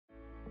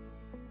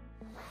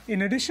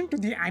In addition to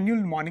the annual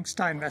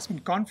Morningstar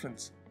Investment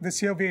Conference,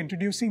 this year we're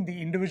introducing the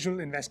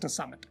Individual Investor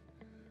Summit.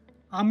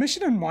 Our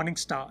mission in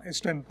Morningstar is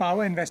to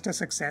empower investor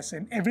success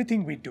in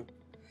everything we do.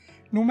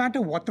 No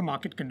matter what the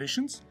market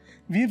conditions,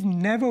 we've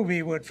never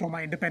wavered from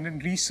our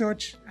independent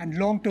research and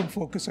long-term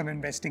focus on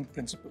investing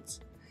principles.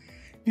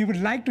 We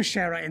would like to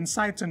share our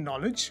insights and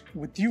knowledge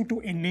with you to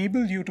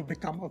enable you to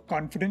become a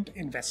confident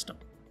investor.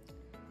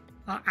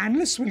 Our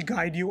analysts will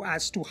guide you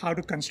as to how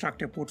to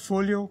construct your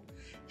portfolio,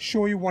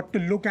 show you what to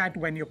look at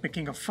when you're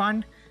picking a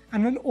fund,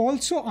 and will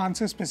also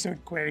answer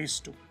specific queries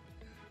too.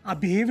 Our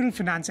behavioral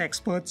finance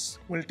experts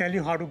will tell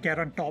you how to get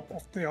on top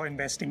of your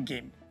investing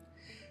game,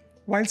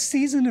 while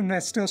seasoned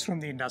investors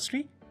from the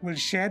industry will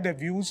share their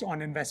views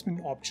on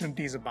investment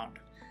opportunities abound.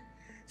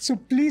 So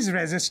please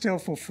register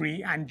for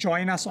free and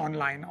join us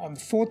online on the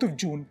 4th of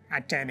June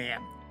at 10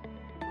 a.m.